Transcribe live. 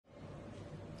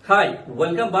Hi,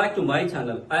 welcome back to my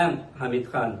channel. I am Hamid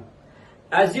Khan.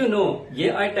 As you know,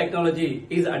 AI technology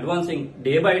is advancing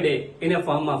day by day in a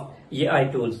form of AI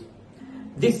tools.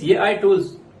 These AI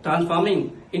tools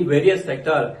transforming in various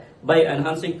sectors by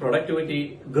enhancing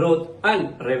productivity, growth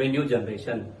and revenue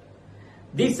generation.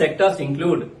 These sectors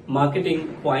include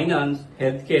marketing, finance,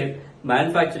 healthcare,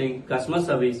 manufacturing, customer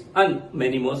service and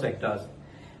many more sectors.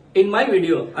 In my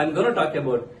video, I'm going to talk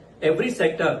about every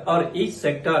sector or each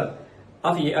sector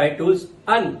of AI tools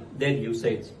and their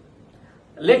usage.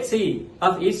 Let's see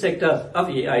of each sector of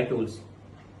AI tools.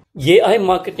 AI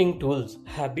marketing tools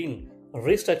have been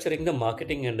restructuring the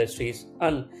marketing industries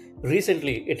and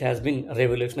recently it has been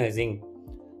revolutionizing.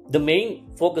 The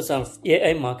main focus of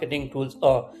AI marketing tools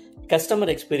are customer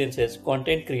experiences,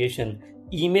 content creation,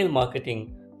 email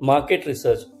marketing, market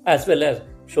research, as well as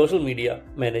social media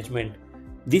management.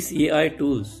 These AI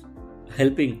tools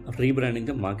helping rebranding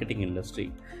the marketing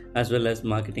industry as well as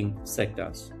marketing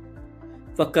sectors.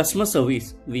 For customer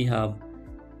service, we have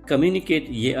Communicate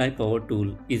AI Power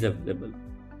Tool is available.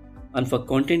 And for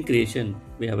content creation,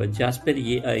 we have a Jasper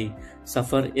AI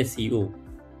Suffer SEO.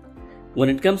 When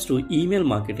it comes to email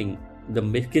marketing, the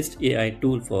biggest AI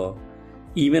tool for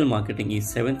email marketing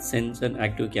is 7th Sense and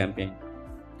Active Campaign.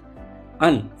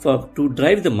 And to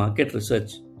drive the market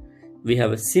research, we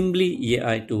have a Simply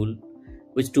AI tool,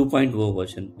 which 2.0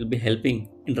 version will be helping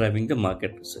in driving the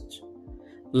market research.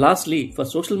 Lastly, for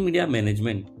social media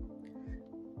management,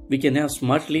 we can have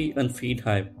Smartly and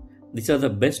FeedHive. These are the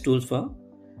best tools for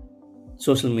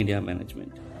social media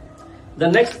management. The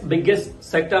next biggest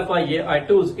sector for AI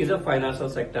tools is the financial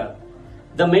sector.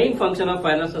 The main function of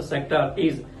financial sector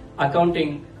is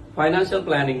accounting, financial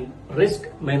planning, risk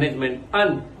management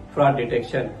and fraud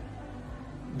detection.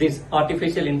 These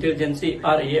artificial intelligence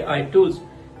or AI tools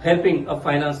helping a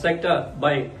finance sector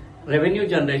by revenue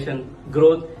generation,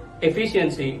 growth,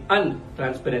 efficiency and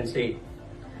transparency.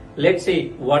 Let's see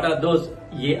what are those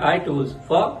AI tools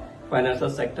for financial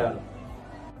sector.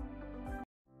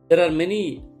 There are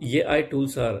many AI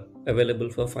tools are available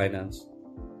for finance.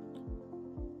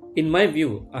 In my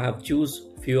view, I have choose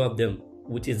few of them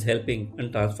which is helping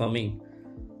and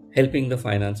helping the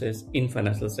finances in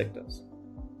financial sectors.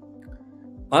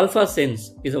 Alpha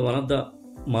Sense is one of the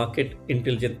market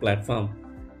intelligence platform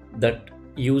that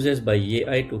uses by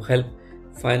AI to help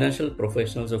financial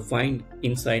professionals to find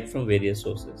insight from various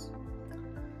sources.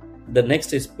 The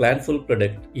next is Planful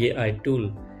Product AI tool,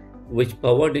 which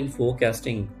powered in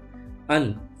forecasting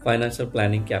and financial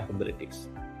planning capabilities.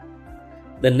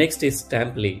 The next is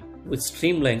Stamply, which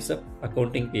streamlines the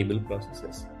accounting payable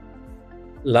processes.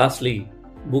 Lastly,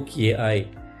 Book AI,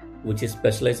 which is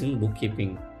specialized in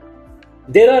bookkeeping.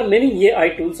 There are many AI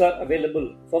tools are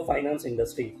available for finance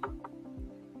industry.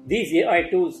 These AI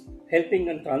tools helping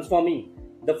and transforming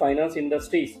the finance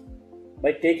industries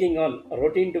by taking on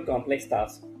routine to complex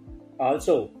tasks.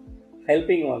 Also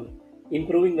helping on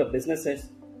improving the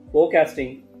businesses,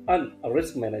 forecasting and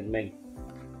risk management.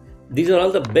 These are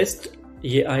all the best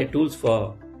AI tools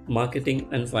for marketing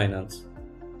and finance.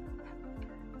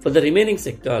 For the remaining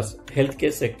sectors,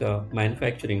 healthcare sector,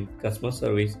 manufacturing, customer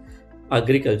service,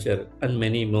 agriculture and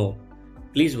many more,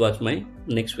 please watch my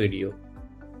next video.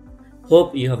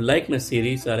 Hope you have liked my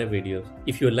series or videos.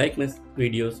 If you like my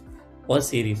videos or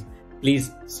series,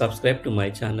 please subscribe to my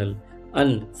channel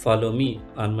and follow me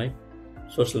on my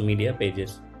social media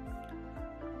pages.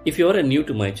 If you are new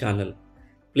to my channel,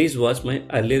 please watch my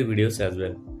earlier videos as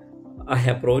well. I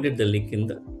have provided the link in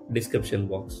the description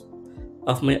box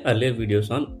of my earlier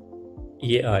videos on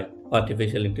AI,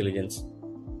 artificial intelligence.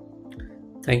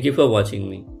 Thank you for watching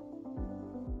me.